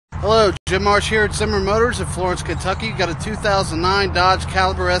Hello, Jim Marsh here at Zimmer Motors in Florence, Kentucky. Got a 2009 Dodge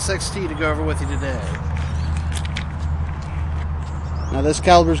Caliber SXT to go over with you today. Now this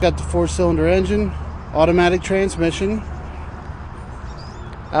Caliber's got the 4-cylinder engine, automatic transmission,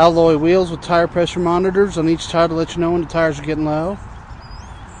 alloy wheels with tire pressure monitors on each tire to let you know when the tires are getting low.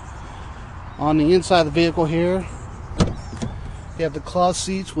 On the inside of the vehicle here, you have the cloth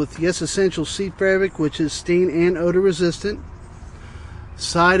seats with Yes Essential seat fabric, which is stain and odor resistant.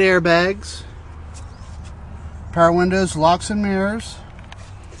 Side airbags, power windows, locks and mirrors,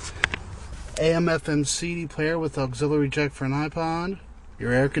 AM/FM CD player with auxiliary jack for an iPod,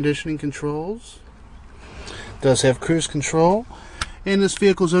 your air conditioning controls. Does have cruise control, and this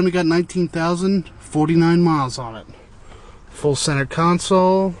vehicle's only got 19,049 miles on it. Full center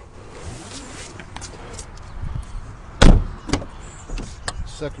console,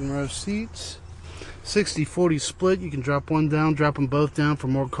 second row seats. 60-40 split. You can drop one down, drop them both down for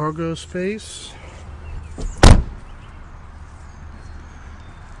more cargo space.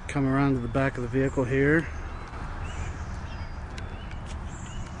 Come around to the back of the vehicle here.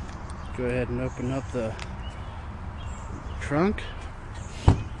 Go ahead and open up the trunk.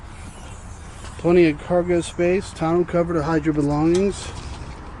 Plenty of cargo space, tonneau cover to hide your belongings.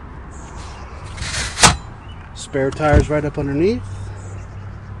 Spare tires right up underneath.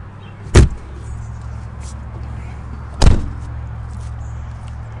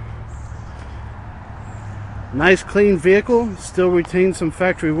 Nice clean vehicle, still retains some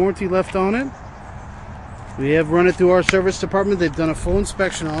factory warranty left on it. We have run it through our service department. They've done a full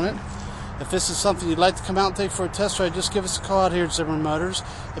inspection on it. If this is something you'd like to come out and take for a test ride, just give us a call out here at Zimmer Motors,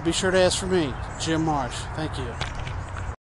 and be sure to ask for me, Jim Marsh. Thank you.